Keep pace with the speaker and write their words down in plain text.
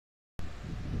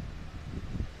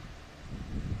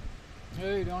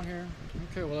Hey, down here.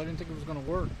 Okay, well, I didn't think it was going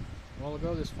to work. A while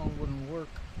ago, this phone wouldn't work.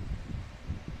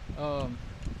 The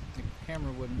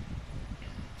camera wouldn't.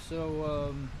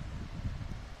 So,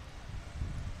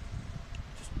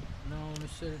 just, no, let me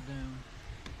set it down.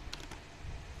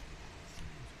 It's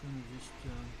going to just,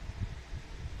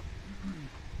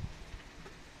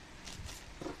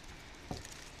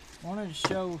 I wanted to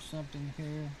show something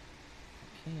here.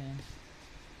 I can.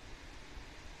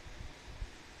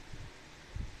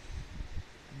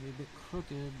 Be a bit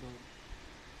crooked, but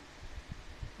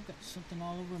I've got something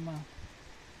all over one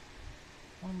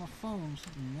of my phones,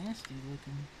 something nasty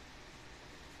looking.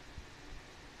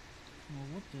 I don't know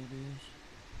what that is.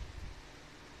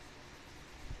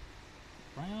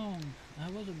 Brown. I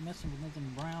wasn't messing with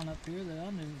nothing brown up here that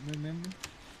I remember.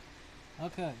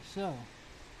 Okay, so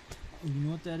you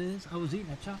know what that is? I was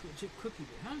eating a chocolate chip cookie,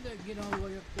 but how did that get all the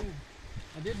way up there?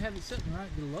 I did have it sitting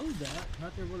right below that,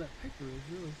 right there where that paper is,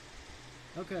 really.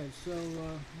 Okay, so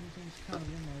everything's kind of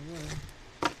in my way.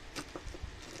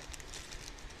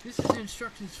 This is the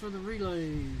instructions for the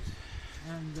relays,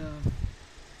 and I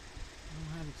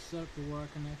don't have it set up to where I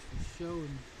can actually show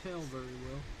and tell very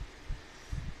well.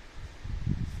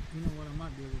 You know what, I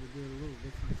might be able to do it a little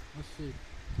different. Let's see.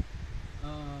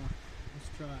 Let's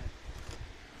try it.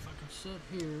 If I can set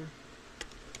here.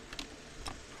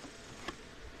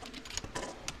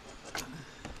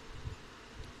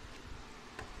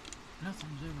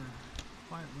 Nothing's ever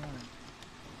quite right.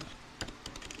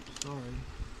 Sorry.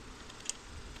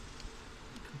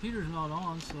 The computer's not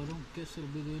on, so I don't guess it'll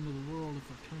be the end of the world if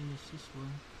I turn this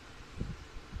way.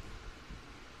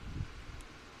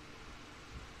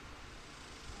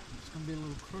 It's going to be a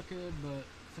little crooked, but I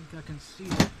think I can see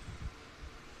it.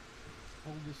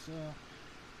 Hold this up.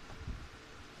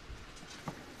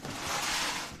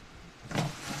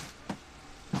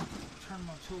 Turn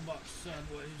my toolbox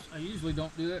sideways. I usually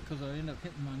don't do that because I end up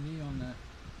hitting my knee on that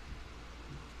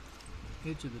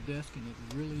edge of the desk and it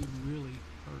really, really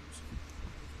hurts.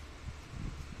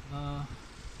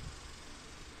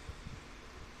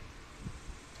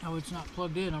 Oh, it's not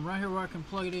plugged in. I'm right here where I can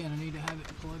plug it in. I need to have it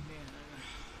plugged in.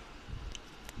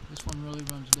 This one really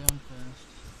runs down fast.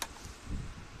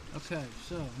 Okay,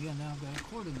 so yeah, now I've got a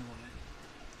cord in the way.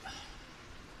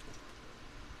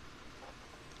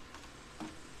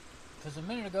 Because a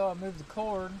minute ago I moved the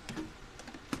cord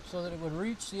so that it would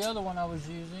reach the other one I was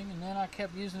using, and then I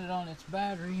kept using it on its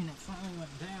battery and it finally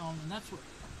went down, and that's what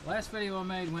the last video I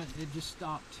made it just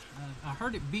stopped. I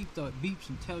heard it beep though. It beeps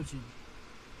and tells you,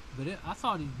 but I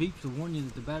thought it beeps to warn you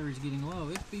that the battery's getting low.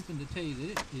 It's beeping to tell you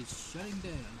that it is shutting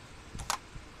down.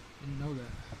 Didn't know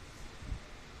that.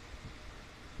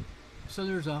 So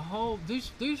there's a whole,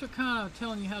 these are kind of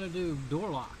telling you how to do door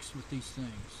locks with these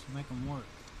things, make them work.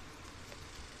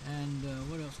 And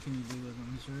what else can you do with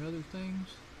them? Is there other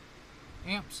things?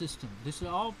 Amp system. This is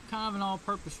all kind of an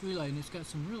all-purpose relay, and it's got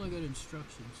some really good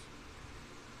instructions.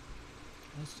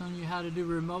 That's telling you how to do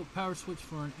remote power switch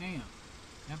for an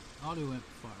audio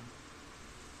amplifier.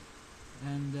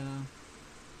 And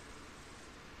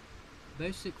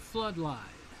basic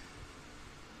floodlight.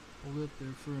 Hold it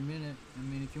there for a minute. I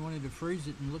mean, if you wanted to freeze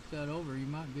it and look that over, you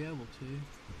might be able to.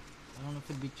 I don't know if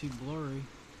it'd be too blurry.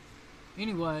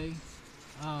 Anyway,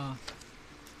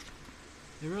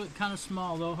 they're really kind of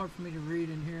small though, hard for me to read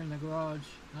in here in the garage.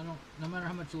 No matter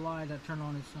how much light I turn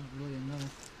on, it's not really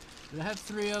enough. But I have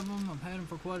 3 of them. I've had them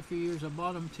for quite a few years. I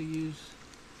bought them to use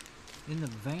in the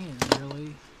van,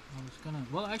 really. I was gonna,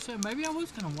 well, actually, maybe I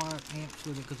was gonna wire amps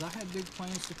with it because I had big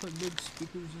plans to put big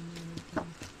speakers in there and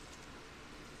everything.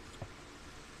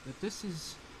 But this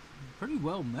is pretty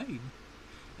well made.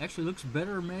 Actually looks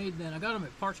better made than, I got them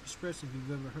at Parts Express if you've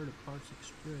ever heard of Parts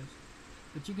Express.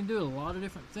 But you can do a lot of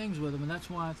different things with them, and that's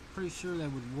why I'm pretty sure they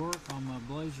would work on my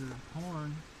Blazer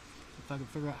horn if I could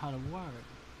figure out how to wire it.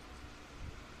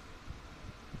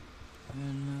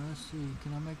 And let's see,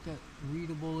 can I make that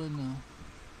readable in the,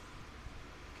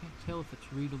 can't tell if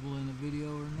it's readable in the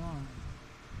video or not.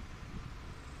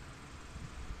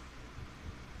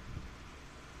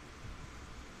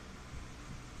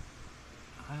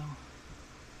 Well,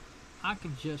 I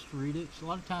could just read it. So a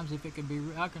lot of times if it could be,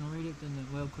 I can read it, then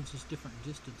well, because it's different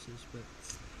distances. But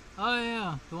oh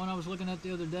yeah, the one I was looking at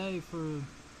the other day for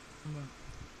my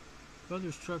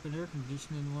brother's truck and air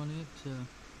conditioning one, it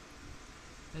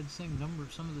had the same number,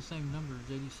 some of the same numbers,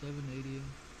 87,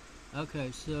 88.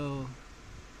 Okay, so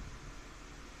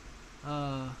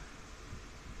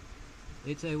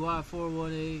it's a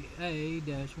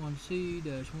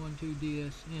Y418A-1C-12DSM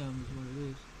is what it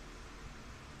is.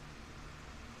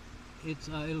 It's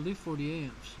it'll do 40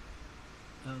 amps.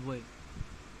 Wait.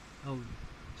 Oh,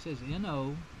 it says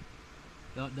NO ..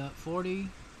 40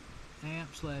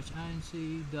 amp slash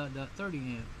INC dot 30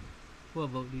 amp 12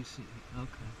 volt DC.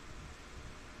 Okay.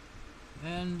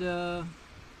 And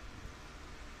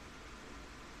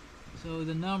so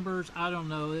the numbers, I don't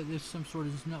know, there's some sort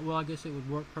of, well, I guess it would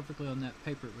work perfectly on that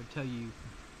paper. It would tell you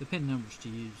the pin numbers to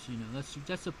use, you know,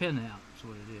 that's a pin out, that's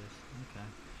what it is. Okay.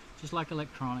 Just like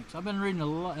electronics. I've been reading a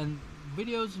lot and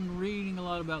videos and reading a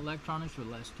lot about electronics for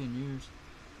the last 10 years.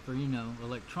 For, you know,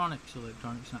 electronics,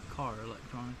 not car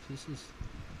electronics. This is,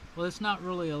 well, it's not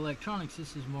really electronics.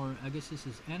 This is more, I guess this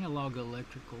is analog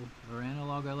electrical or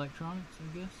analog electronics,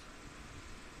 I guess.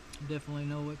 Definitely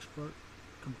no expert,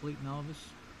 complete novice.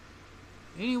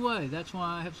 Anyway, that's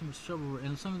why I have so much trouble,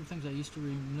 and some of the things I used to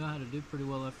know how to do pretty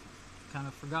well, I've kind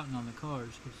of forgotten on the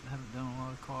cars because I haven't done a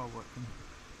lot of car work in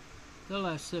the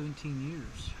last 17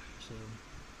 years. So,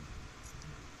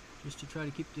 just to try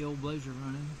to keep the old Blazer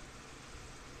running.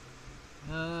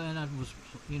 And I was,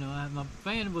 you know, my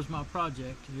fan was my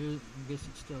project. I guess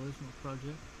it still is my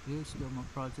project. It is still my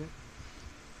project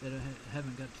that I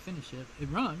haven't got to finish yet. It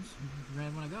runs. It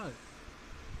ran when I got it.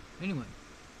 Anyway,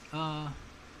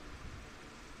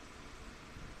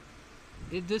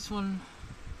 this one,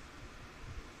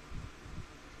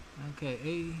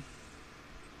 okay,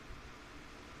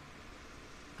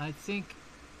 I think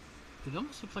it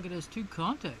almost looks like it has two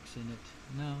contacts in it.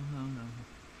 No.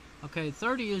 Okay,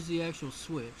 30 is the actual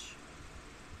switch.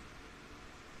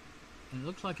 And it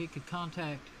looks like it could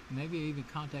contact, maybe even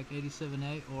contact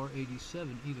 87A or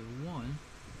 87, either one.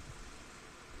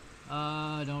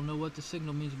 I don't know what the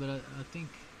signal means, but I think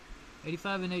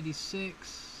 85 and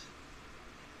 86,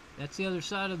 that's the other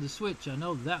side of the switch. I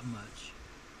know that much.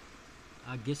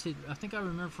 I think I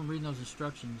remember from reading those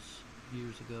instructions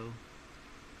years ago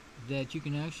that you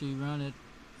can actually run it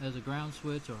as a ground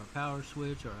switch or a power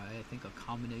switch, or I think a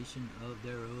combination of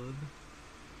thereof.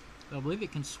 But I believe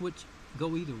it can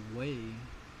go either way,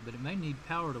 but it may need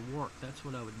power to work. That's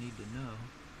what I would need to know.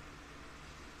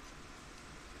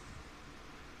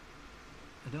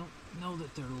 I don't know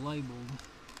that they're labeled.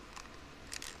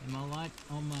 And my light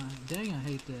on my, dang, I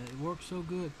hate that. It works so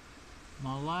good.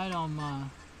 My light on my,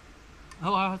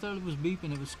 oh, I thought it was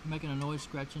beeping. It was making a noise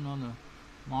scratching on the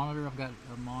monitor. I've got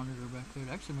a monitor back there.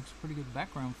 It actually makes a pretty good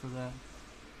background for that.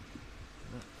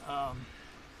 But,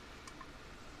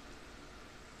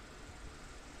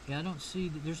 yeah, I don't see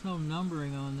that. There's no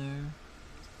numbering on there.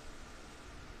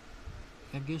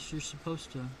 I guess you're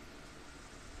supposed to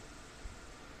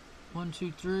 1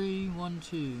 2 3 1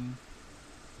 2.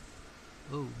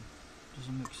 Oh,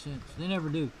 doesn't make sense. They never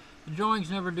do. The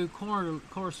drawings never do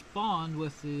correspond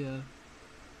with the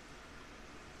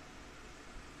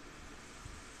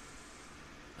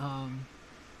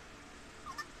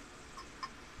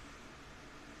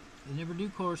they never do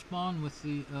correspond with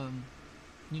the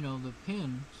you know, the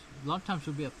pins. A lot of times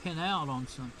there'll be a pin out on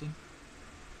something.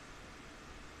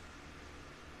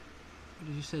 But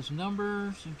it just says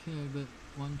numbers. Okay, but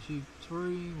 1 2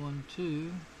 3 1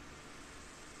 2.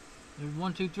 There's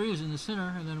 1 2 3 is in the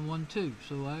center, and then 1 2.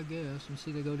 So I guess, and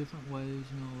see, they go different ways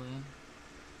and all that.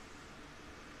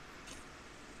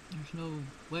 There's no,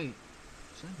 wait,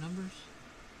 is that numbers?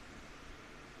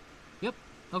 Yep.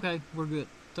 Okay, we're good.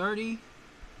 30. There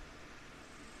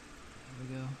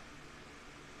we go.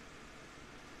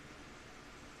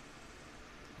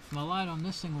 If my light on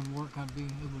this thing would work, I'd be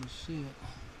able to see it.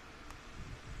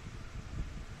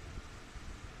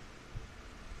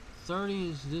 30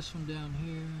 is this one down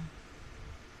here.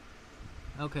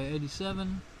 Okay,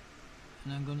 87.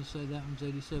 And I'm going to say that one's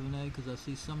 87A because I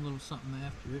see some little something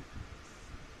after it.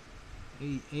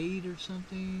 88 or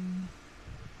something.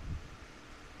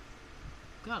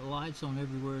 Got lights on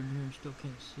everywhere in here and still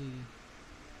can't see.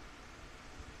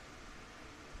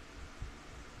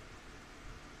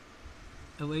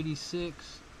 Oh,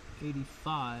 86,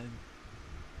 85.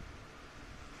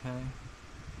 Okay.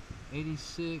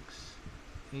 86,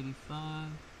 85,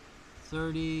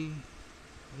 30,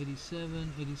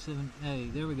 87,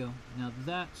 87A. There we go. Now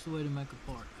that's the way to make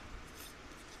a part.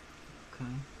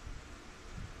 Okay.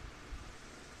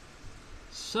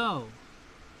 So,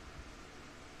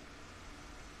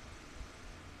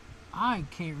 I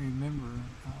can't remember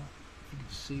if you can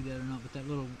see that or not, but that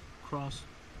little cross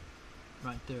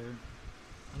right there,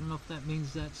 I don't know if that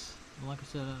means that's, like I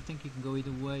said, I think you can go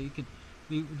either way. You could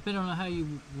be, depending on how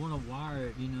you want to wire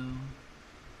it, you know.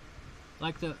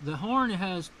 Like the horn, it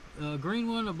has a green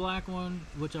one, a black one,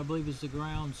 which I believe is the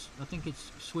grounds. I think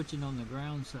it's switching on the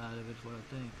ground side of it is what I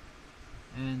think.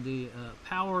 And the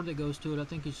power that goes to it, I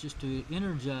think it's just to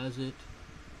energize it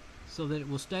so that it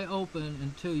will stay open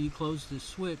until you close the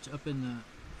switch up in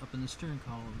the steering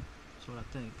column. That's what I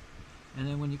think. And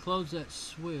then when you close that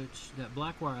switch, that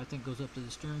black wire I think goes up to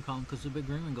the steering column because the big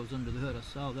green one goes under the hood. I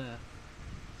saw that.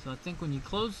 So I think when you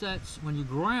close that, when you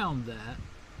ground that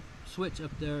switch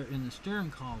up there in the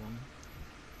steering column,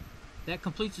 that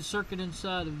completes the circuit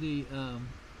inside of the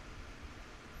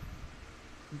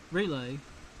relay,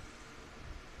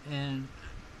 and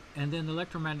then the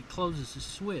electromagnet closes the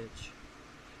switch,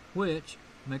 which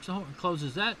makes a horn,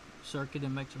 closes that circuit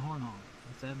and makes a horn honk.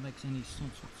 If that makes any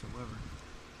sense whatsoever.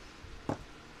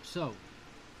 So,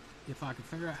 if I could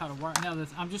figure out how to wire now,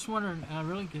 I'm just wondering. I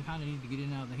really kind of need to get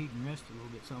in out of the heat and rest a little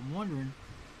bit. So I'm wondering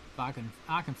if I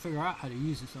can figure out how to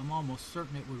use this. I'm almost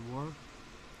certain it would work.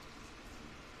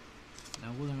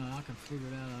 Now whether or not I can figure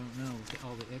it out, I don't know. With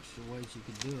all the extra ways you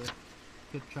could do it.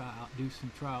 Could do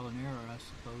some trial and error, I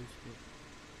suppose. But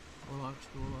door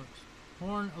locks.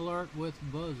 Horn alert with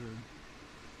buzzer.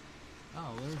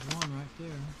 Oh, there's one right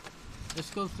there.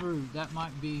 Let's go through. That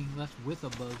might be that's with a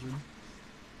buzzer.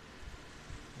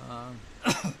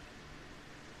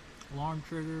 Alarm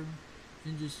trigger.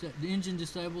 The engine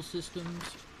disable systems.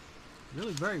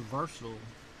 Really very versatile.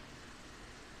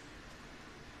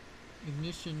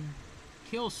 Ignition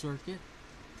kill circuit.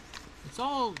 It's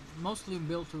all mostly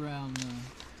built around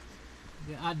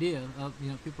the idea of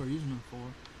people are using them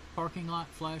for. Parking lot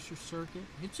flasher circuit.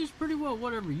 It's just pretty well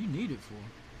whatever you need it for.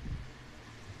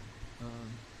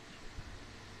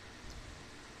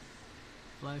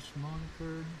 Flash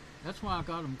monitor. That's why I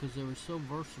got them, because they were so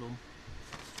versatile.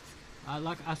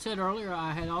 Like I said earlier,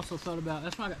 I had also thought about.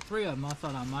 That's why I got 3 of them. I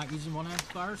thought I might use them on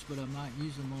amplifiers, but I might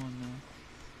use them on.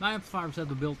 My amplifiers have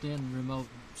the built-in remote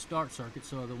start circuit,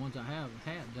 so the ones I have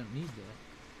don't need that.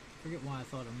 I forget why I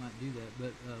thought I might do that,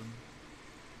 but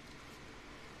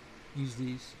use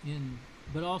these in.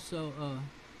 But also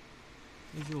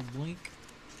visual blink.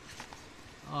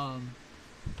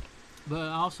 But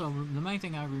also the main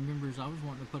thing I remember is I was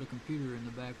wanting to put a computer in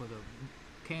the back with a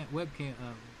webcam,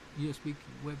 USB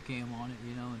webcam on it,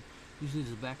 and use it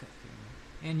as a backup camera,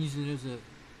 and use it as a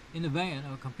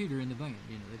computer in the van,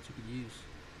 that you could use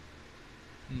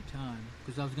anytime,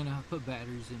 because I was going to put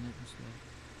batteries in it and stuff.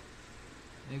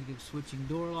 Negative switching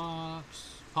door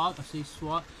locks. Positive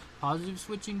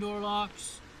switching door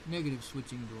locks. Negative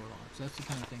switching door locks. That's the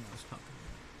kind of thing I was talking about.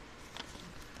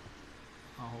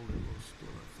 I'll hold it a little still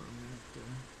for a minute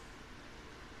there.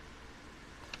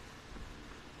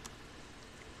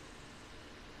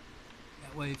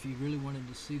 That way, if you really wanted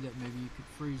to see that, maybe you could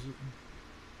freeze it.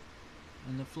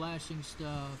 And the flashing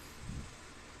stuff.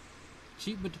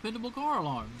 Cheap but dependable car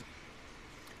alarm.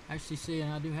 Actually, see,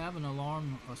 and I do have an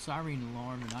alarm, a siren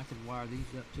alarm, and I could wire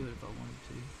these up to it if I wanted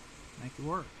to. Make it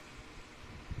work.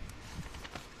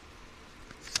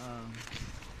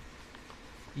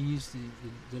 You use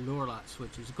the door light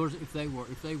switches. Of course, if they work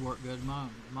good.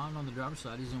 Mine on the driver's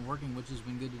side isn't working, which has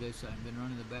been good today, so I've been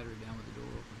running the battery down with the door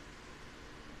open.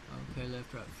 Okay,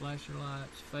 left, right, flasher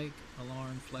lights, fake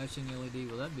alarm, flashing LED.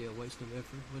 Well, that'd be a waste of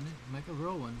effort, wouldn't it? Make a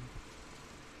real one.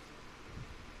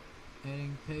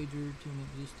 Adding pager to an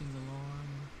existing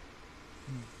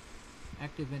alarm.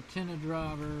 Active antenna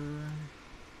driver.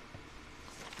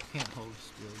 Can't hold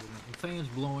still. The fan's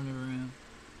blowing it around.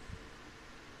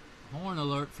 Horn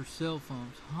alert for cell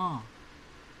phones.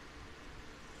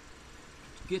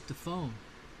 Get the phone.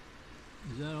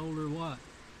 Is that old or what?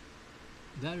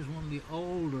 That is one of the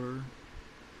older,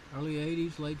 early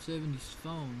 80s, late 70s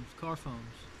phones, car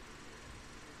phones.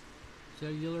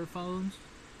 Cellular phones.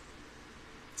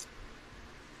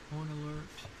 Horn alert.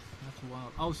 That's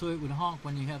wild. Oh, so it would honk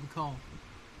when you have a call.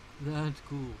 That's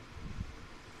cool.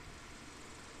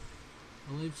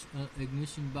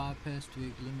 Ignition bypass to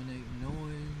eliminate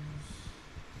noise.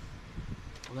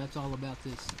 Well, that's all about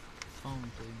this phone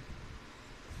thing.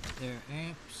 Their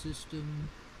amp system.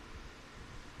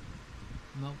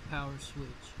 Remote power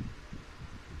switch.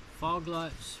 Fog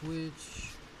light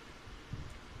switch.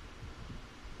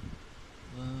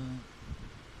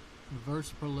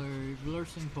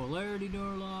 Reversing polarity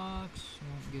door locks.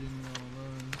 Won't get into all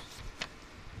those.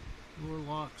 Door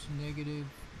locks negative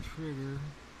trigger.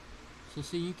 So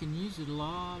see, you can use it a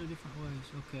lot of different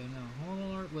ways. Okay, now horn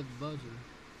alert with buzzer.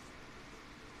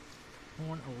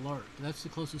 Horn alert. That's the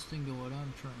closest thing to what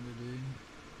I'm trying to do.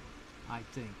 I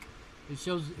think. It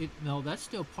shows it. No, that's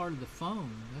still part of the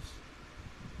phone. That's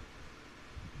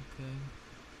okay.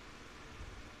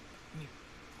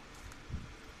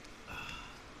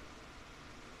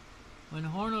 When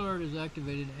horn alert is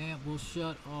activated, amp will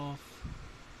shut off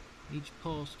each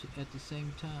pulse at the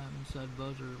same time. Inside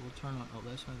buzzer will turn on. Oh,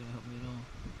 that's not going to help me at all.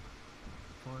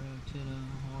 Far antenna,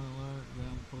 horn alert,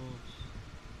 ground pulse.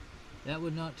 That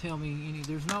would not tell me any.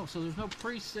 There's no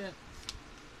preset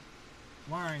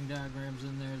wiring diagrams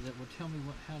in there that will tell me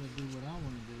how to do what I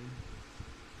want to do.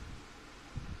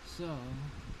 So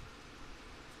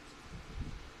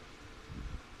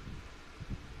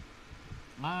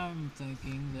I'm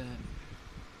thinking that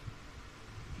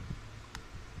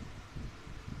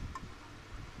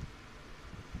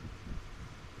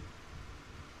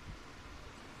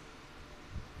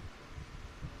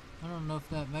I don't know if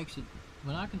that makes it,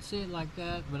 but I can see it like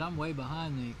that, but I'm way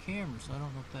behind the camera, so I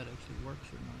don't know if that actually works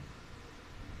or not.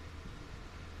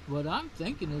 What I'm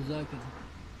thinking is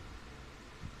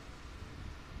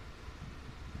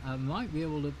I might be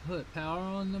able to put power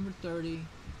on number 30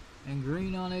 and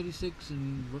green on 86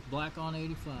 and black on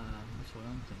 85. That's what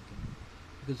I'm thinking,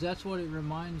 because that's what it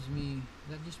reminds me.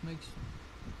 That just makes,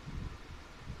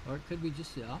 or it could be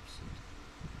just the opposite.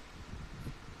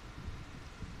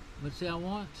 But see, I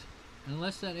want,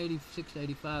 unless that 86 to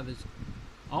 85 is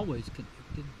always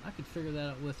connected, I could figure that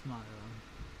out with my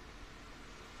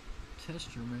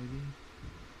tester maybe.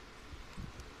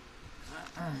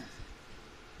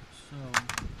 So,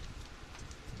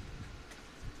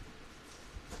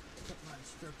 put my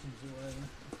instructions away.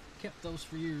 Kept those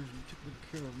for years and took good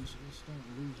care of them, so I just don't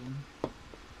lose them.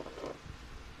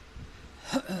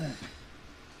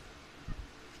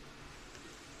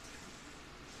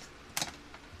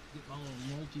 Get my little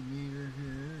multimeter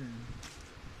here,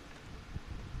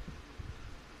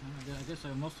 and I guess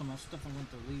most of my stuff I'm going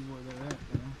to leave where they're at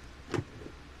though.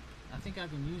 I think I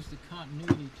can use the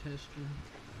continuity tester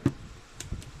to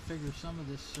figure some of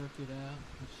this circuit out.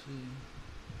 Let's see.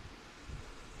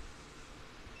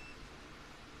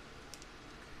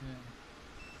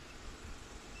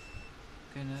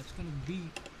 Okay, now it's going to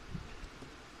beep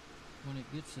when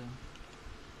it gets a...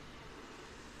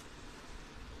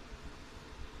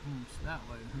 it's that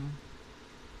way, huh?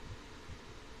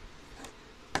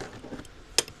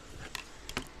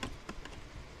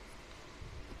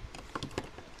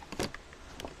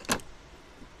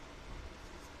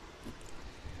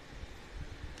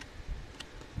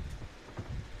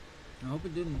 I hope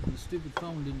it didn't, the stupid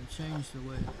phone didn't change the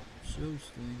way it shows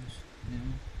things, you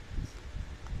know.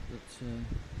 But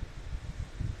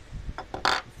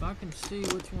if I can see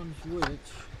which one's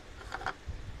which.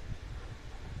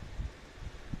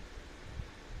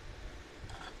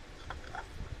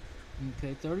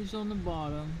 Okay, 30's on the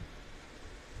bottom.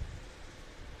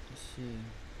 Let's see.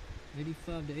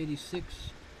 85 to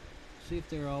 86. See if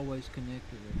they're always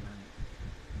connected or not.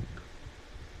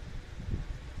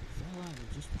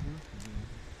 Just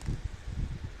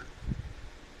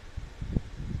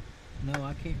no,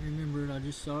 I can't remember it. I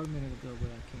just saw it a minute ago, but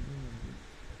I can't remember.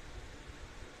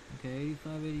 Okay,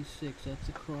 85, 86. That's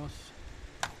across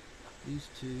these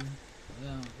two.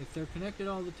 Now, if they're connected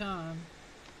all the time,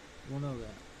 we'll know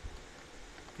that.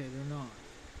 Okay, they're not.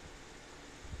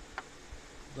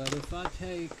 But if I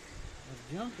take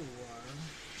a jumper wire,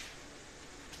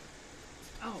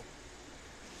 oh,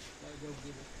 gotta go get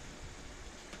it.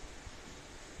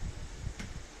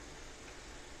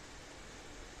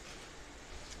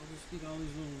 Just get all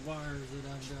these little wires that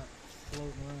I've got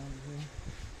floating around here.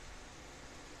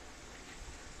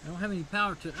 I don't have any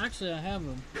power to it. Actually, I have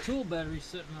a tool battery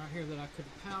sitting right here that I could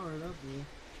power it up with.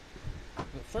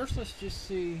 But first, let's just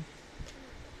see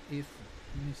if,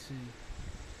 let me see,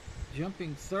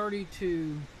 jumping 30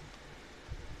 to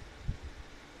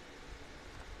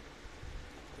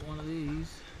one of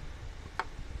these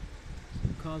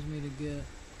will cause me to get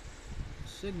a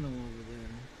signal over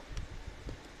there.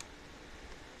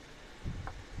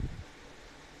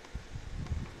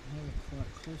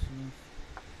 Close enough.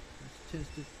 Let's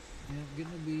test it. Yeah,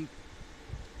 getting a beep.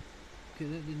 Okay,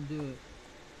 that didn't do it.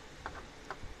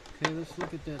 Okay, let's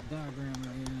look at that diagram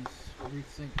right here. Let's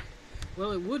rethink.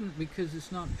 Well, it wouldn't because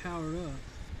it's not powered up.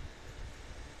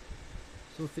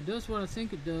 So if it does what I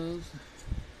think it does,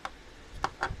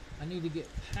 I need to get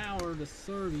power to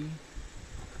 30,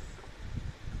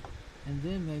 and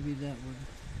then maybe that would.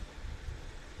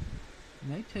 It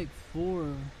may take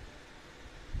 4.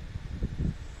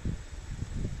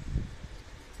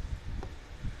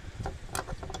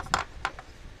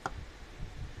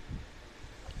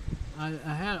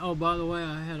 I had, oh, by the way,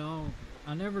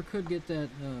 I never could get that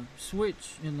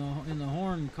switch in the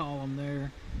horn column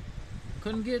there.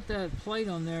 Couldn't get that plate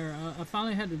on there. I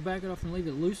finally had to back it off and leave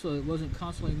it loose so it wasn't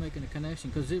constantly making a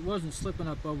connection, because it wasn't slipping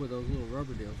up over those little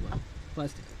rubber deals like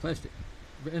plastic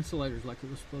insulators like it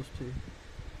was supposed to.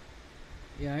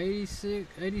 Yeah, 86,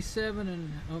 87,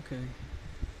 and okay.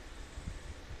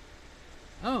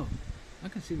 Oh, I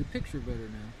can see the picture better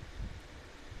now.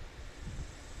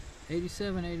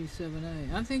 87,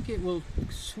 87A. I think it will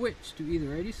switch to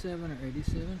either 87 or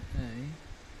 87A.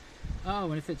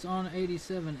 Oh, and if it's on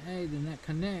 87A, then that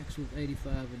connects with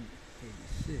 85 and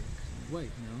 86.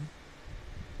 Wait,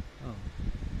 no. Oh.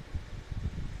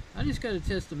 I just gotta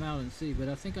test them out and see, but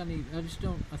I think I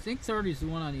think 30 is the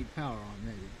one I need power on,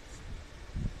 maybe.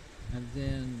 And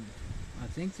then, I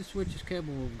think the switch is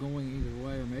capable of going either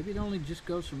way, or maybe it only just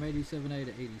goes from 87A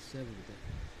to 87, but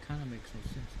that kind of makes no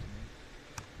sense to me.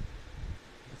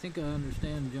 I think I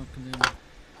understand jumping in.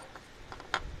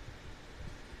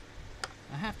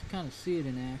 I have to kind of see it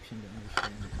in action to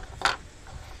understand it.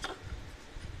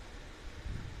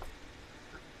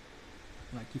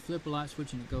 Like you flip a light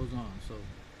switch and it goes on, so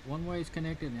one way is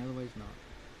connected and the other way is not.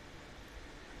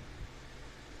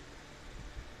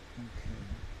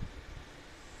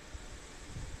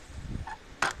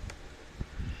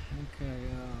 Okay,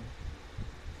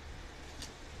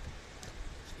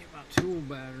 let's get my tool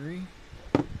battery.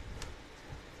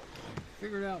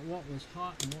 Figured out what was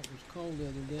hot and what was cold the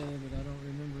other day, but I don't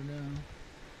remember now.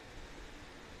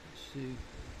 Let's see.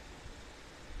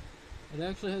 It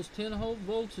actually has 10 whole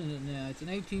volts in it now. It's an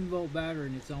 18-volt battery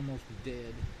and it's almost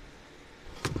dead.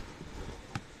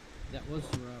 That was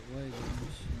the right way,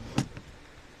 though.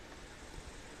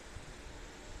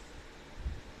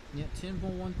 Yeah,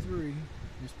 10.13.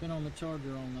 It's been on the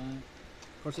charger all night.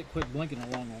 Of course, it quit blinking a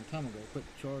long time ago. It quit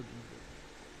charging.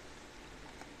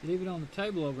 Leave it on the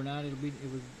table overnight. Or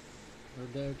a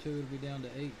day or two, it'll be down to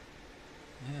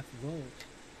 8.5 volts.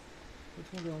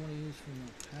 Which one do I want to use for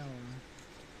my power?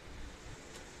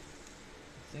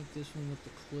 I think this one with the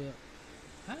clip.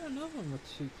 I had another one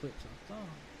with 2 clips, I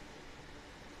thought.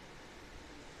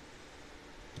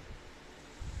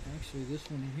 Actually, this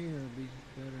one here would be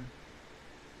better.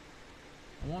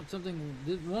 I want something.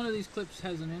 One of these clips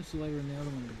has an insulator and the other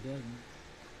one doesn't.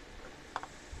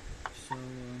 So,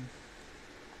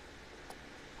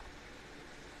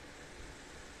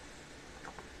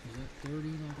 is that 30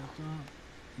 like I thought?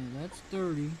 Yeah, that's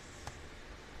 30.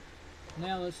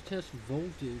 Now let's test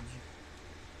voltage.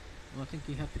 Well, I think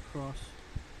you have to cross.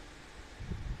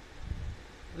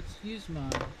 Let's use my.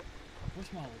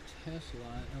 Where's my little test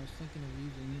light? I was thinking of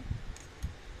using it.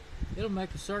 It'll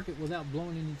make a circuit without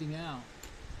blowing anything out.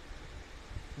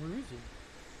 Where is it?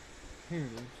 Here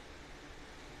it is.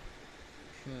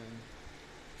 Okay.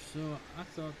 So I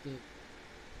thought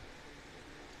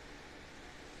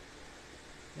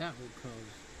that would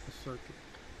cause a circuit.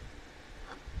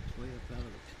 It's way up out of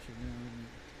the picture now, isn't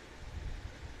it?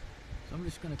 So I'm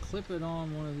just going to clip it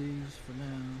on one of these for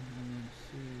now and then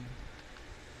see.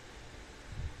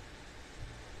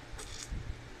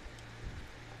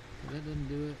 That doesn't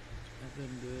do it. That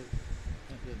doesn't do it.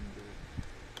 That doesn't do it.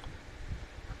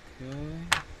 Okay.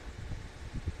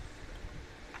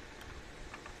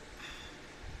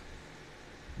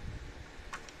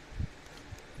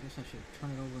 I guess I should turn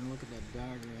it over and look at that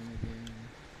diagram again.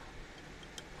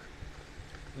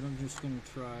 But I'm just going to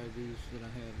try these that I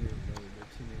have here available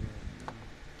to me right now.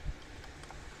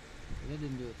 That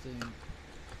didn't do a thing.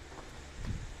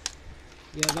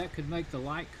 Yeah, that could make the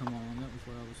light come on. That was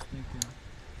what I was thinking.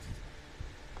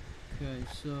 Okay,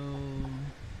 so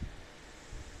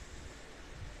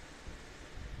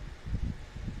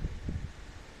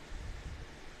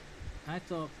I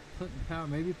thought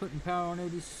maybe putting power on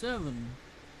 87.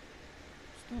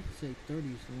 Still have to say 30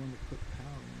 is the one to put power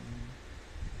on.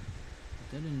 But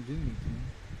that didn't do anything.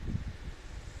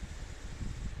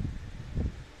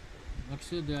 Like I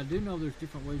said, I do know there's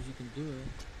different ways you can do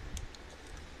it.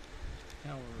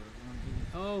 Power on.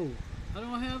 Oh, I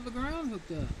don't have the ground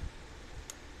hooked up.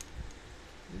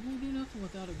 It won't do nothing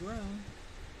without a ground.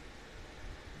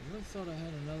 I really thought I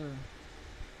had another.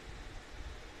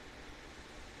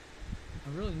 I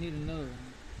really need another.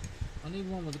 I need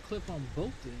one with a clip on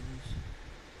both ends.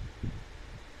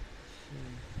 So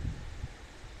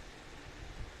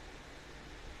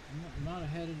I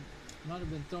might have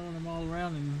been throwing them all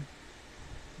around and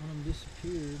one of them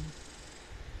disappeared.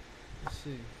 Let's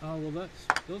see. Oh well,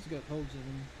 those got holes in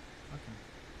them.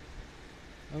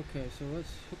 Okay, so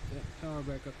let's hook that power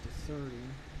back up to 30.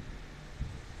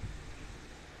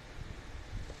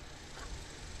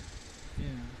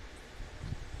 Yeah.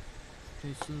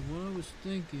 Okay, so what I was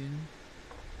thinking.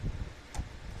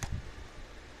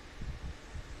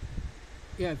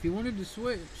 Yeah, if you wanted to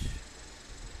switch,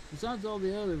 besides all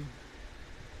the other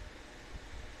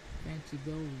fancy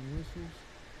bells and whistles,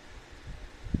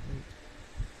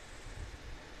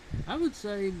 I would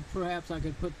say perhaps I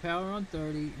could put power on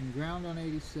 30 and ground on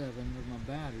 87 with my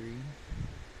battery.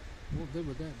 What good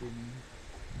would that do me?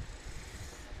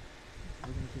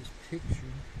 Looking at this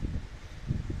picture.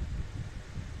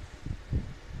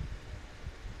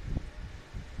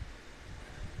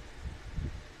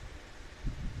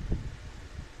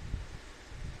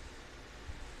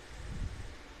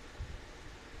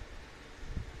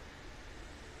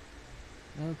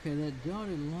 Okay, that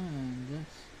dotted line,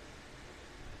 that's...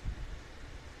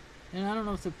 And I don't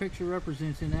know if the picture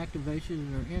represents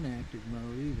inactivation or inactive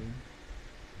mode either.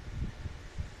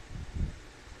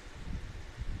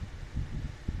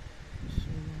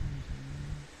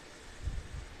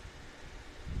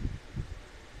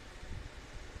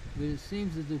 But it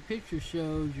seems that the picture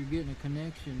shows you're getting a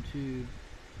connection to...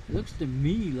 It looks to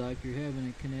me like you're having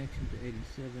a connection to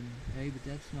 87A, but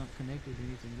that's not connected to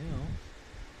anything else.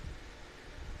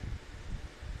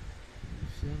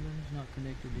 87 is not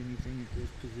connected to anything at this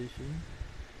position.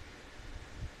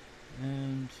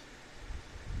 And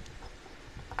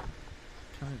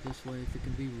turn it this way if it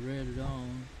can be read at all.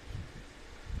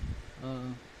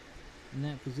 In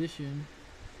that position,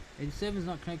 87 is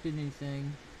not connected to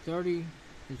anything. 30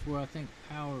 is where I think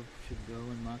power should go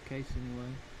in my case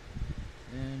anyway.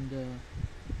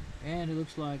 And it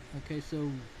looks like, okay,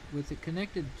 so with it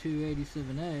connected to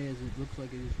 87A as it looks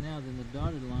like it is now, then the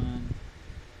dotted line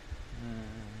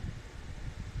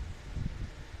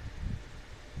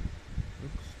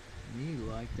looks to me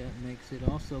like that makes it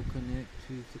also connect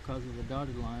to, because of the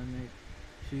dotted line,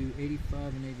 to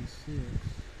 85 and 86.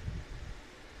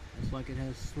 It's like it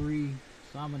has three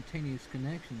simultaneous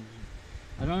connections.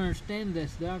 I don't understand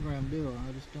this diagram, do I?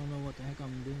 I just don't know what the heck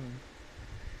I'm doing.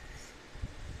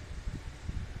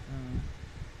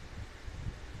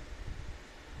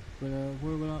 Where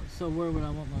would I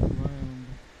want my ground?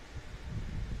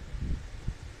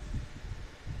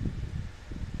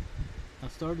 I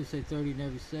started to say 30 and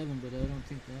every 7, but I don't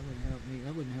think that would help me.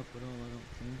 That wouldn't help at all, I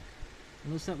don't think.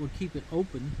 Unless that would keep it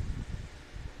open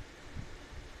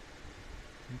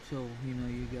until, you know,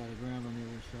 you got a ground on the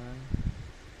other side.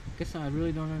 I guess I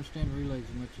really don't understand relays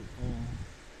much at all.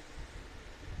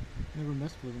 Never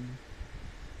messed with them.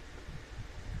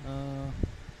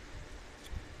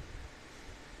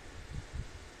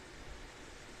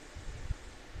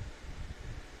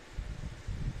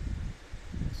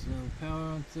 So power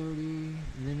on 30,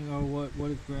 and then or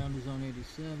what if ground is on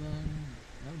 87?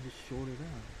 That would just short it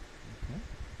out. Okay.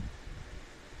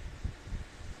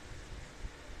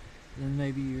 Then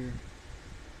maybe you're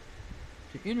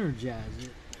to energize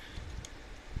it.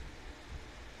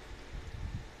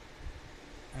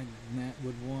 Matt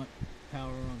would want power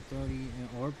on 30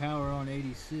 or power on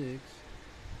 86,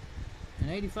 and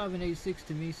 85 and 86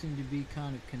 to me seem to be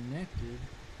kind of connected.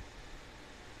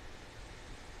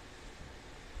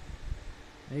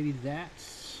 Maybe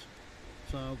that's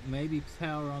so. Maybe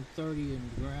power on 30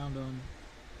 and ground on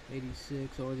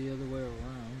 86, or the other way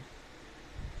around.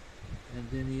 And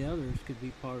then the others could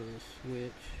be part of the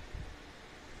switch.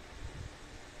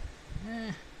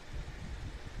 I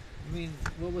mean,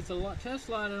 well, with the test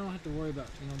light, I don't have to worry about,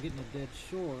 you know, getting a dead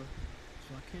short,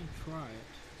 so I can try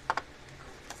it.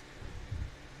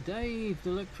 Dave, the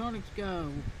electronics guy,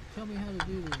 tell me how to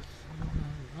do this. I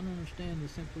don't understand the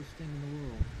simplest thing in the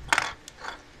world.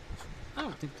 I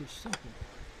don't think they're simple.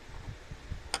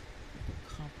 They're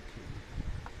complicated.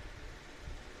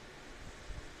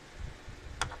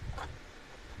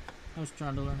 I was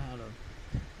trying to learn how to.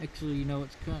 Actually, you know,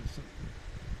 it's kind of.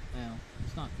 Well,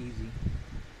 it's not easy.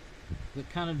 But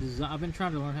kind of design. I've been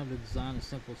trying to learn how to design a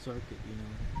simple circuit, you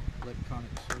know,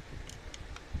 electronic circuit.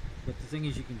 But the thing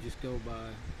is, you can just go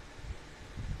by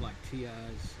like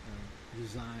TI's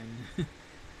design,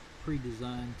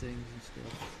 pre-designed things and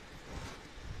stuff.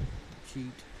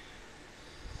 Cheat.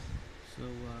 So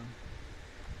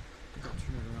I'll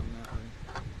turn it around that way.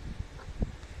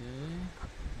 Okay.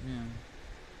 Now,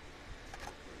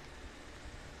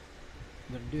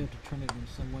 but I do have to turn it in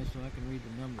some way so I can read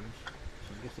the numbers.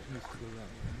 So I guess it needs to go that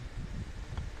way.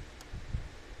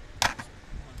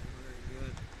 Very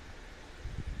good.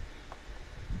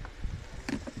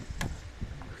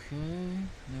 Okay.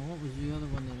 Now what was the other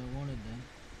one that I wanted to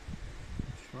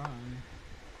try?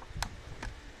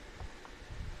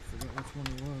 Forget which one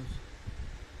it was.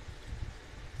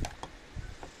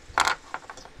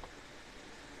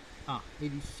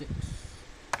 86.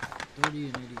 30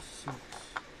 and 86.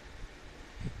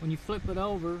 When you flip it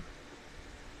over,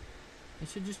 it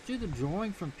should just do the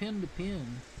drawing from pin to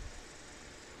pin.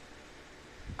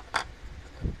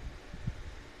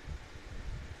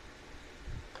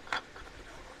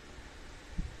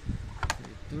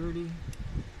 Okay, 30,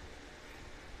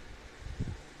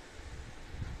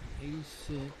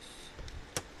 86.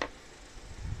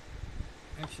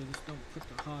 Actually, just don't put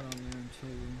the hot on there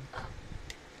until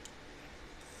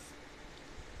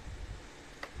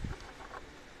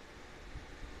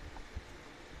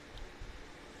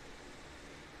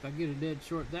if I get a dead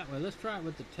short that way. Let's try it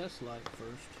with the test light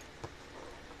first.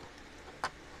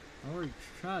 I already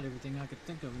tried everything I could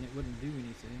think of and it wouldn't do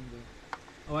anything, but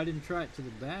oh, I didn't try it to the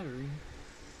battery.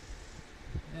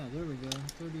 Yeah, there we go.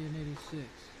 30 and 86.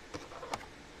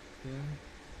 Okay.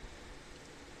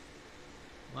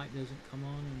 Light doesn't come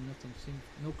on and nothing seems,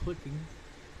 no clicking.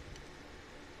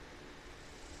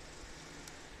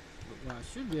 But what I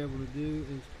should be able to do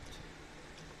is,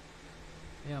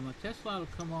 yeah, my test light will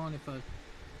come on if I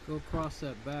go across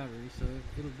that battery, so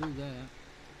it'll do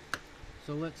that.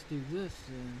 So let's do this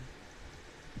then.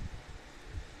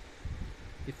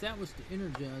 If that was to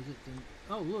energize it, then,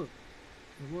 oh look,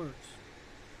 it works.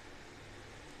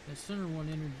 That center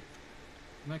one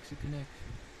makes a connection.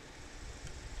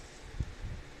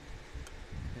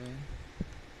 Okay.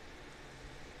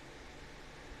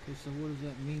 Okay, so what does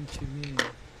that mean to me?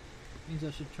 It means I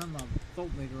should turn my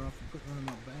voltmeter off and put one of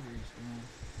my batteries down.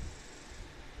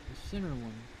 The center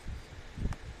one.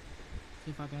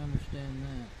 See if I can understand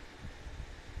that.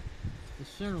 The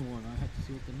center one, I have to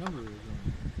see what the number is on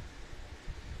it.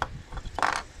 I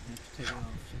have to take it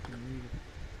off so I can read it.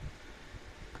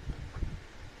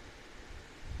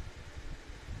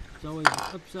 It's always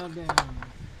upside down.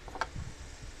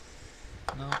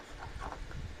 No.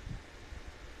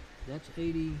 That's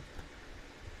 80.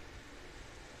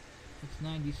 It's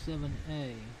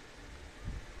 97A.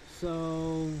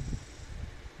 So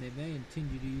they may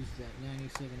intend you to use that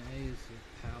 97A as the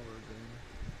power then.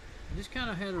 I just kind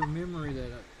of had a memory that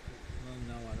well,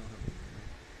 no, I don't have a memory.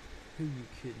 Who you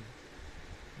kidding?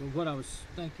 But what I was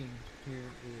thinking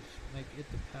here is make it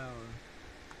the power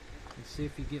and see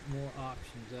if you get more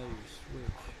options out of your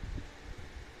switch.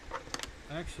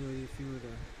 Actually, if you were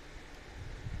to,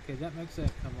 okay, that makes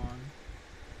that come on.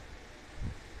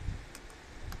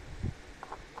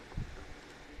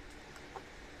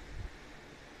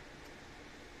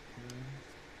 Okay.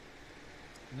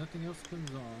 Nothing else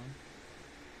comes on.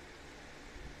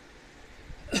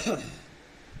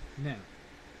 Now,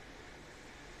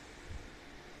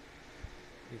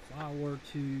 if I were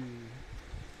to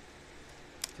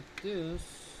put this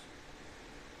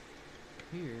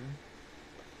here,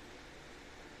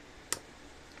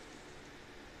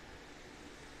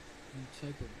 and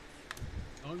take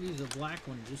a, I'll use a black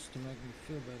one just to make me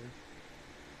feel better.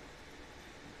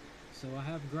 So I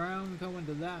have ground going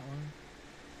to that one.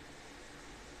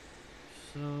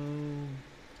 So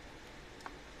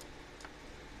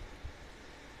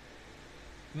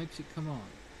makes it come on.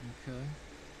 Okay.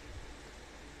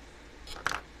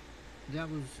 That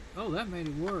was, oh, that made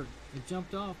it work. It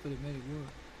jumped off, but it made it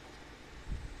work.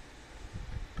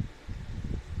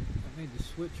 That made the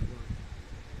switch work.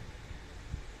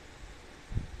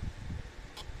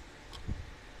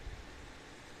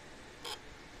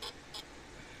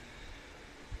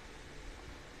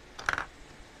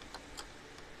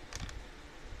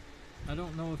 I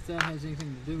don't know if that has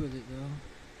anything to do with it though.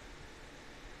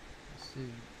 Let's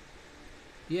see.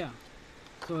 Yeah.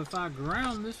 So if I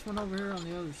ground this one over here on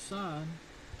the other side,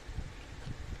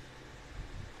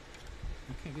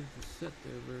 I can't get it to set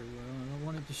there very well. I don't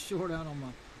want it to short out on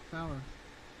my power.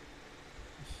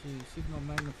 Let's see if my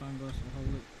magnifying glass will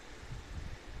hold it.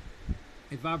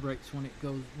 It vibrates when it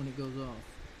goes off.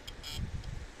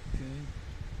 Okay.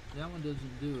 That one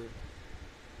doesn't do it.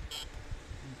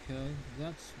 Okay,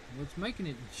 that's what's making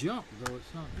it jump though,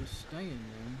 it's not just staying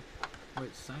there. The way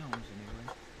it sounds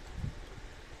anyway.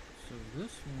 So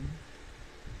this one,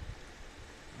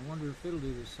 I wonder if it'll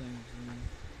do the same thing.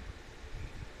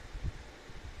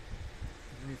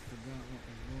 I already forgot what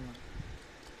was what.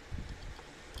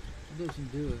 It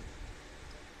doesn't do it.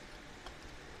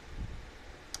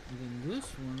 And then this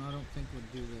one I don't think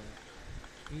would do that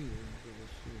either, but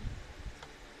let's see.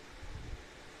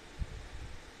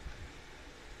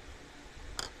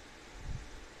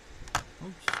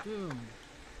 Oh, still.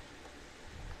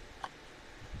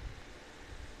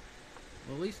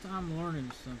 Well, at least I'm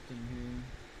learning something here.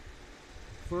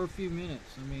 For a few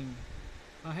minutes. I mean,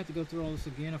 I had to go through all this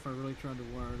again if I really tried to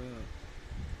wire it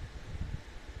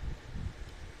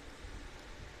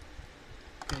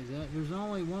up. Okay, there's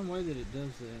only one way that it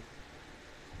does that.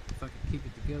 If I could keep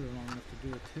it together long enough to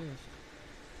do a test.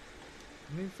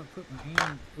 Maybe if I put my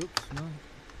hand, oops, no.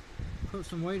 Put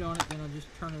some weight on it, then I'll just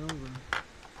turn it over.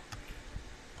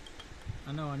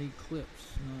 I know I need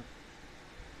clips, not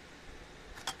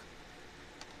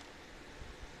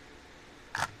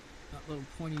little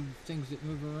pointy things that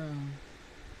move around.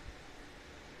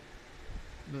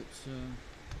 But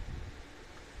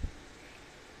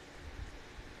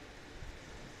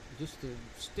just the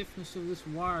stiffness of this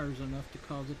wire is enough to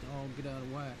cause it to all get out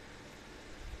of whack.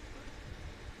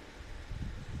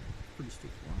 Pretty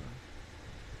stiff wire.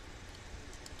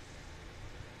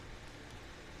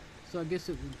 So I guess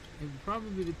it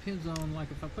probably depends on,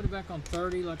 like, if I put it back on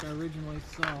 30 like I originally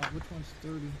thought. Which one's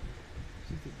 30?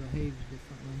 See if it behaves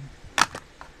differently.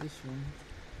 this one.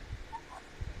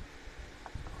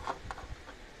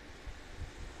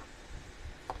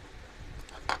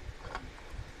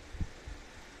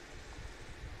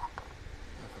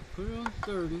 If I put it on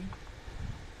 30, it's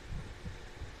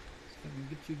going to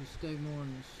get you to stay more in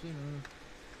the center,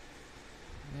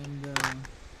 and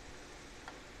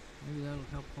maybe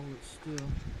that'll help hold it still.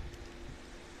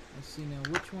 Let's see now,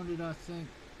 which one did I think?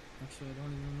 Actually, I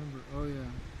don't even remember. Oh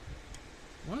yeah,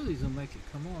 one of these will make it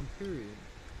come on, period.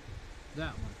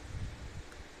 That one.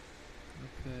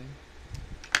 Okay.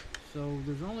 So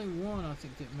there's only one I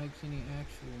think that makes any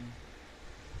actual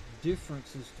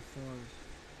difference as far as,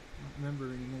 I don't remember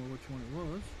anymore which one it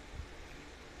was.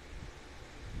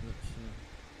 Let's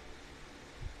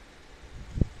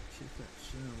see if that's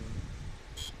similar.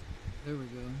 There we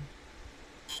go.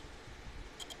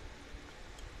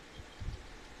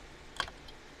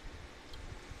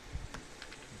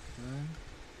 Okay.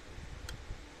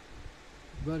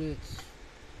 But it's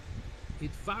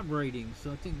vibrating,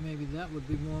 so I think maybe that would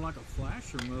be more like a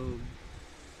flasher mode.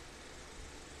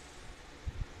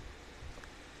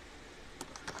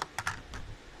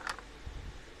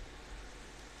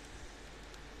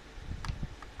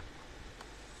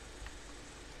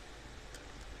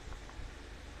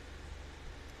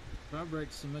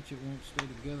 Vibrates so much it won't stay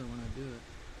together when I do it.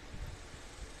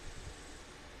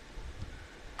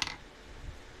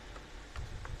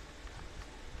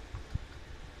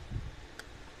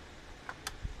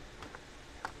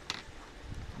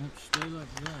 Won't stay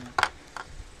like that.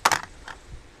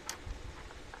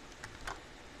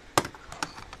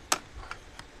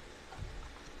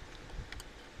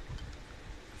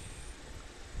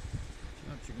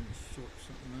 You're going to short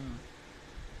something out.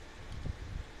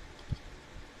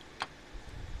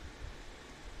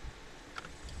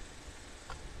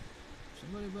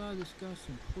 Somebody buy this guy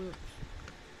some clips.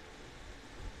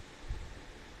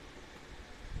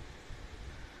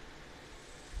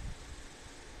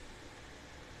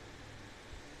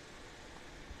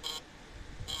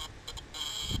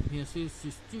 Yeah, see, it's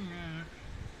just, you can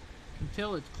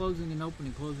tell it's closing and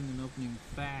opening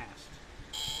fast.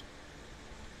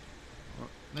 Or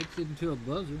makes it into a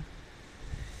buzzer.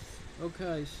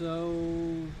 Okay,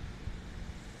 so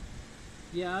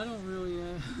yeah, I don't really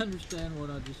understand what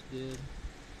I just did.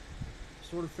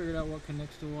 Sort of figured out what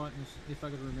connects to what, and if I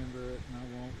could remember it, and I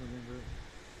won't remember it.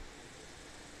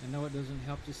 I know it doesn't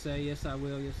help to say yes I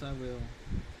will, yes I will.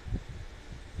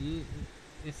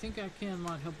 I think I can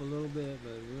might help a little bit,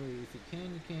 but really, if you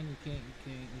can, you can. You can't, you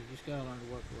can't. You just gotta learn to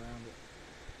work around it.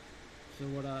 So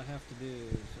what I have to do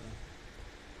is,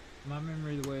 my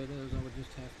memory the way it is, I would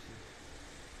just have to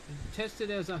test it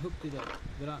as I hooked it up.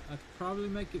 But I could probably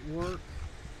make it work.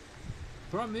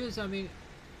 Problem is, I mean,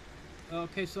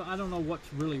 okay, so I don't know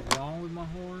what's really wrong with my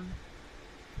horn,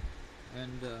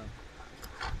 and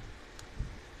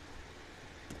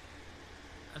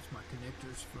that's my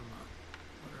connectors for my,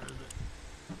 where is it?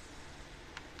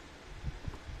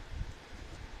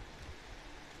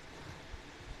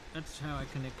 That's how I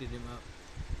connected him up,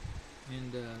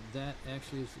 and that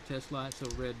actually is the test light, so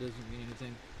red doesn't mean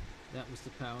anything. That was the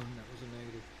power, and that was a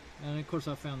negative. And of course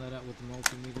I found that out with the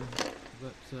multimeter,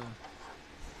 but let's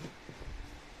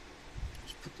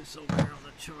put this over here on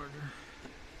the charger.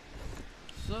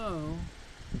 So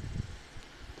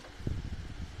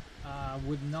I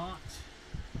would not,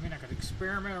 I mean, I could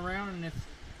experiment around, and if,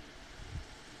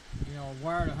 you know,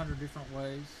 wired 100 different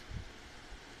ways,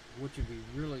 which would be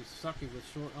really sucky with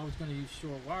short. I was going to use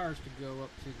short wires to go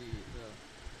up to the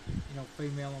you know,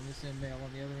 female on this end, male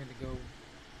on the other end, to go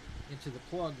into the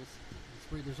plug.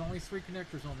 There's only 3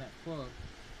 connectors on that plug,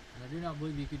 and I do not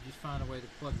believe you could just find a way to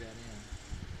plug that in.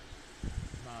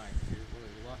 If you're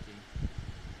really lucky.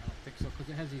 I don't think so, because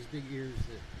it has these big ears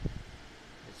that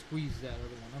squeeze that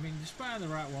other one. I mean, just finding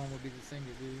the right one would be the thing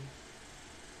to do.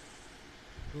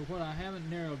 But what I haven't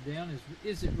narrowed down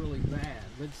is it really bad?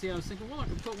 But see, I was thinking, well, I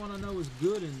could put one I know is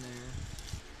good in there.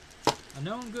 A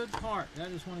known good part.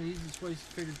 That is one of the easiest ways to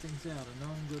figure things out. A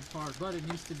known good part. But it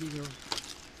needs to be the,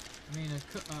 I mean,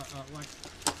 like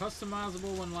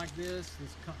customizable one like this.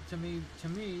 To me,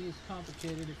 is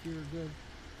complicated. If you're a good,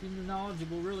 if you're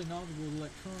knowledgeable, really knowledgeable with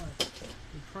electronics,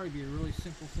 it'd probably be a really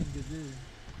simple thing to do.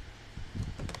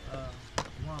 The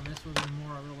more I mess with it, the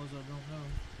more I realize I don't know.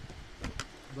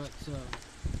 But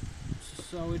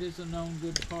so it is a known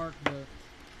good part, but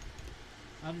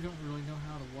I don't really know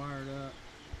how to wire it up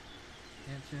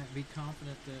and to be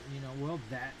confident that, you know, well,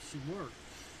 that should work.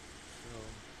 So,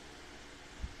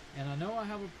 and I know I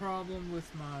have a problem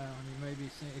with my, I mean, maybe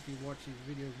if you watch these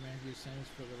videos, man, you've seen this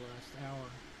for the last hour.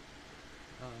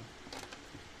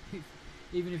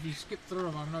 Even if you skip through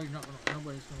them, I know you're not gonna,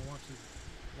 nobody's gonna watch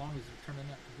long as they're turning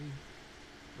out to be.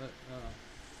 But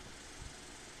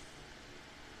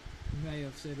you may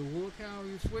have said, well, look how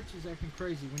your switch is acting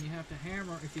crazy when you have to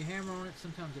hammer. If you hammer on it,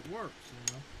 sometimes it works,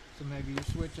 you know. So maybe your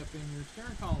switch up in your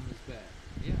steering column is bad.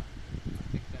 Yeah, I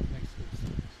think that makes good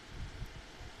sense.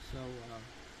 So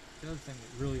the other thing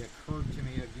that really occurred to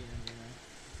me again, you know,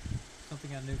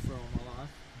 something I knew for all my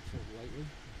life until lately,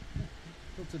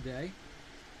 until today.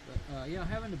 But yeah,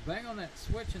 having to bang on that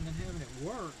switch and then having it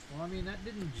work, well, I mean, that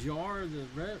didn't jar the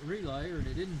relay, or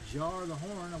it didn't jar the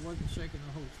horn. I wasn't shaking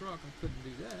the whole truck. I couldn't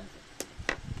do that.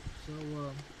 So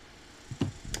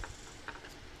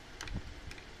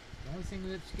the only thing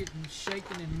that's getting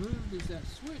shaken and moved is that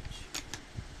switch.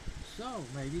 So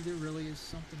maybe there really is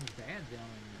something bad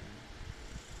down in there.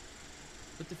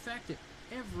 But the fact that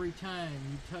every time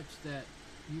you touch that,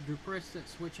 you depress that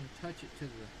switch and touch it to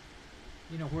the,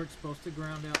 you know, where it's supposed to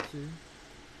ground out to,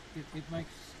 it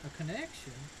makes a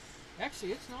connection.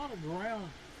 Actually, it's not a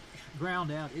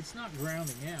ground out. It's not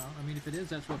grounding out. I mean, if it is,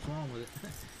 that's what's wrong with it.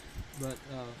 But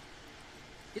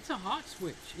it's a hot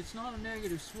switch. It's not a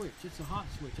negative switch. It's a hot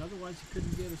switch. Otherwise, you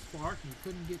couldn't get a spark and you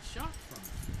couldn't get shock from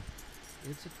it.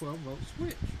 It's a 12-volt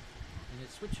switch, and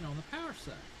it's switching on the power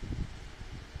side.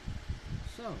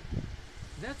 So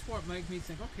that's what made me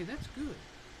think, okay, that's good.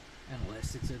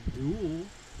 Unless it's a dual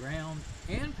ground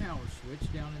and power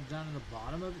switch down in the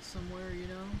bottom of it somewhere, you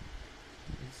know.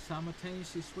 It's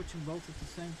simultaneously switching both at the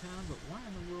same time. But why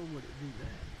in the world would it do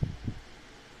that?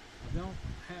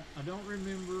 I don't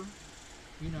remember,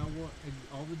 you know, what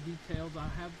all the details. I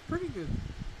have pretty good.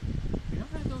 You know,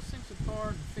 I've had those things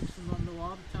apart and fixed them a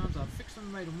lot of times. I've fixed them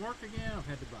and made them work again. I've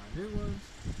had to buy new ones.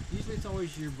 Usually it's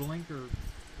always your blinker.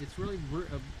 It's really,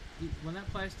 when that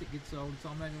plastic gets old, it's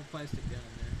all made of plastic down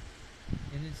in there.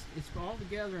 And it's all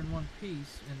together in one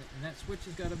piece. And that switch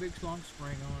has got a big long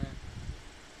spring on it.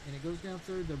 And it goes down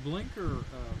through the blinker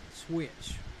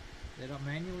switch that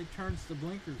manually turns the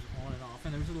blinkers on and off.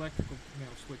 And there's an electrical, you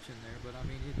know, switch in there. But I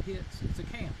mean, it's a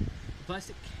can, a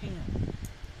plastic can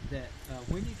that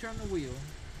when you turn the wheel,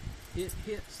 it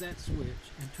hits that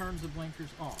switch and turns the blinkers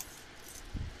off.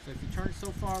 So if you turn it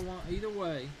so far either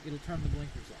way, it'll turn the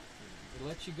blinkers off. It'll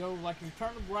let you go, like if you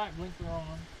turn the right blinker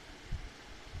on,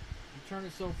 you turn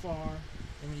it so far,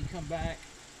 and when you come back,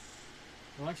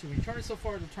 well, actually, when you turn it so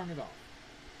far, it'll turn it off.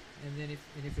 And then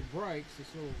if it breaks,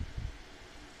 this little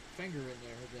finger in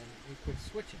there, then it quits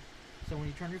switching. So when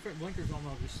you turn your blinkers on,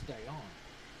 they'll just stay on.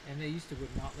 And they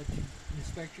would not let you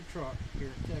inspect your truck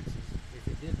here in Texas if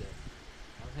it did that.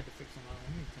 I've had to fix them out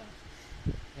many times.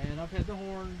 And I've had the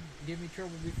horn give me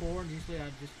trouble before, and usually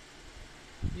I'd just,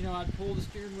 you know, I'd pull the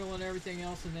steering wheel and everything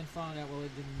else and then find out, well, it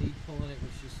didn't need pulling. It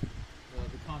was just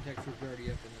the contacts were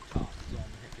dirty up in the top. That's all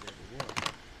the heck it ever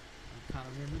was. I kind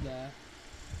of remember that.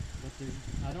 But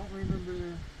I don't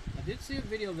remember. I did see a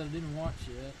video that I didn't watch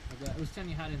yet. It was telling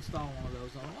you how to install one of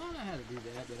those. I don't know how to do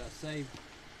that, but I saved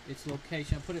its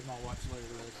location. I put it in my watch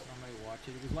later list. I may watch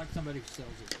it. It was like somebody who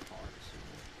sells it parts.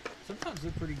 Sometimes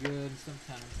they're pretty good, and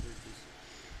sometimes they're just,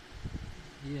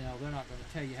 you know, they're not going to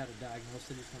tell you how to diagnose.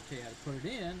 They're just going to tell you how to put it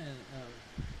in, and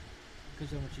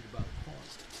because they want you to buy the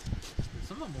parts. But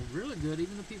some of them are really good.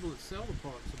 Even the people that sell the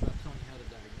parts about telling you how to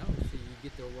diagnose, so you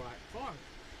get the right part.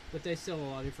 But they sell a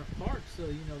lot of different parts, so,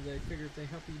 you know, they figure if they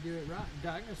help you do it right,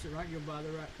 diagnose it right, you'll buy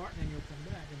the right part, and then you'll come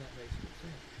back, and that makes good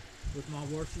sense. With my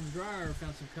washer and dryer, I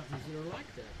found some companies that are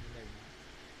like that. And they,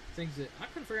 things that I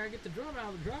couldn't figure out how to get the drum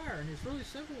out of the dryer, and it's really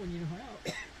simple when you know how.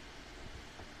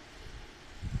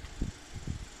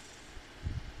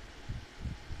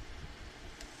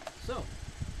 So,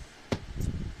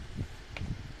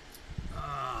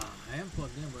 I am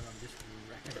plugged in, but I'm just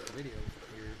racking up videos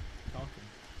here talking.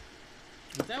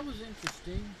 But that was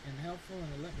interesting and helpful,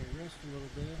 and it let me rest a little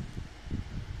bit.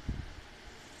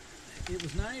 It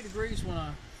was 90 degrees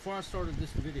before I started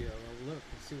this video. I looked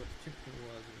and see what the temperature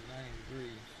was. It was 90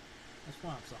 degrees. That's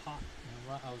why it's so hot. You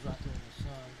know, I was right there in the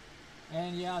sun.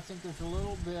 And yeah, I think there's a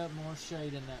little bit more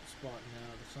shade in that spot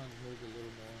now. The sun's moved a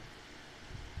little more.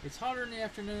 It's hotter in the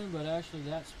afternoon, but actually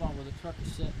that spot where the truck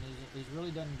is sitting is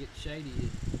really doesn't get shady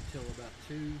until about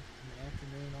 2 in the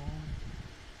afternoon on.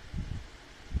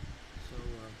 So,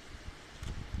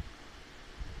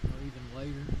 or even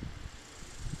later.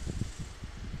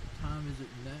 What time is it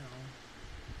now?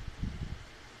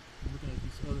 I'm looking at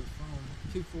this other phone.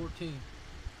 2:14.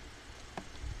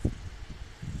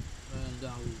 And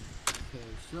okay,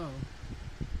 so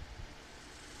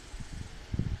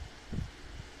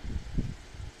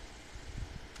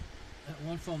that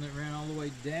one phone that ran all the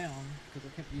way down because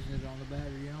I kept using it on the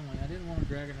battery only. I didn't want to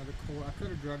drag another cord. I could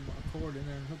have dragged a cord in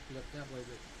there and hooked it up that way,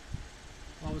 but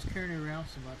while I was carrying it around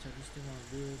so much, I just didn't want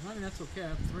to do it. I mean, that's okay.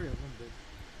 I have 3 of them, but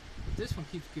But this one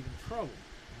keeps giving trouble.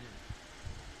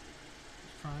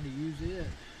 Just trying to use it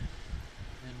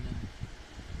and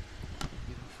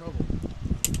get in trouble.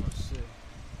 Let's see.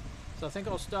 So I think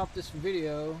I'll stop this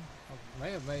video. I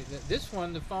may have made that. This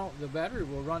one, the battery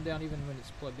will run down even when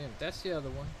it's plugged in. That's the other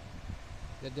one.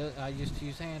 I used to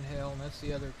use handheld, and that's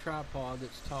the other tripod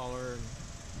that's taller. And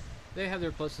they have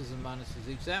their pluses and minuses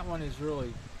each. That one is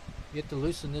really, you have to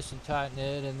loosen this and tighten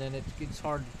it, and then it gets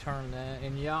hard to turn that.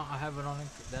 And yeah, I have it on,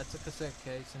 that's a cassette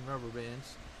case and rubber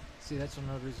bands. See, that's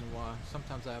another reason why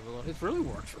sometimes I have a little, it really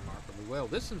works remarkably well.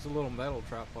 This one's a little metal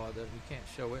tripod that we can't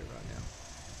show it right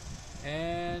now.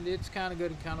 And it's kind of good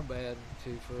and kind of bad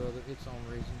too for its own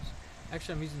reasons.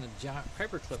 Actually, I'm using a giant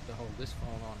paper clip to hold this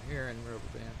phone on here and rubber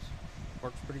bands.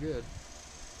 Works pretty good.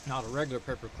 Not a regular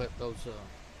paper clip, those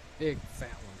big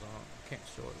fat ones on it. Can't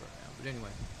show it right now, but anyway.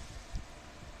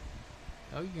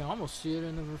 Oh, you can almost see it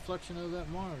in the reflection of that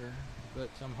monitor, but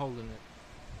I'm holding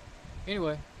it.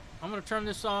 Anyway, I'm gonna turn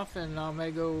this off, and I may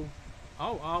go.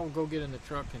 I'll go get in the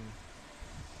truck, and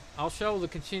I'll show the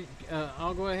continue.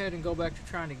 I'll go ahead and go back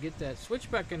to trying to get that switch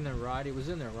back in there right. It was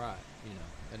in there right, you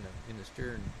know, in the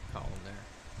steering column there,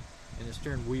 in the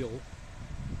steering wheel,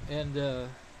 and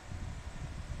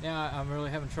now I'm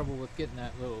really having trouble with getting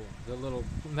that the little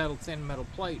thin metal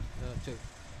plate to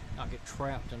not get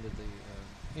trapped under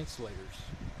the insulators.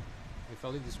 If I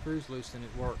leave the screws loose, then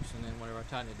it works, and then whenever I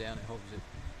tighten it down, it holds it.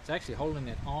 It's actually holding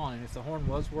it on, and if the horn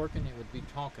was working, it would be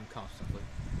honking constantly.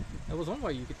 That was one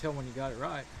way you could tell when you got it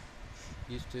right.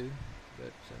 Used to,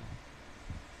 but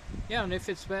yeah. And if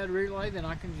it's bad relay, then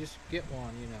I can just get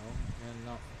one, you know, and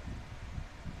not.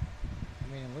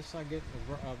 I mean, unless I get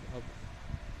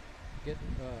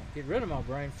get rid of my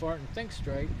brain fart and think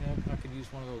straight, I could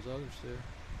use one of those others too.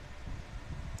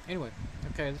 Anyway,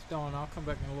 okay, it's done. I'll come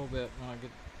back in a little bit when I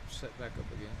get set back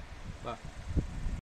up again. Bye.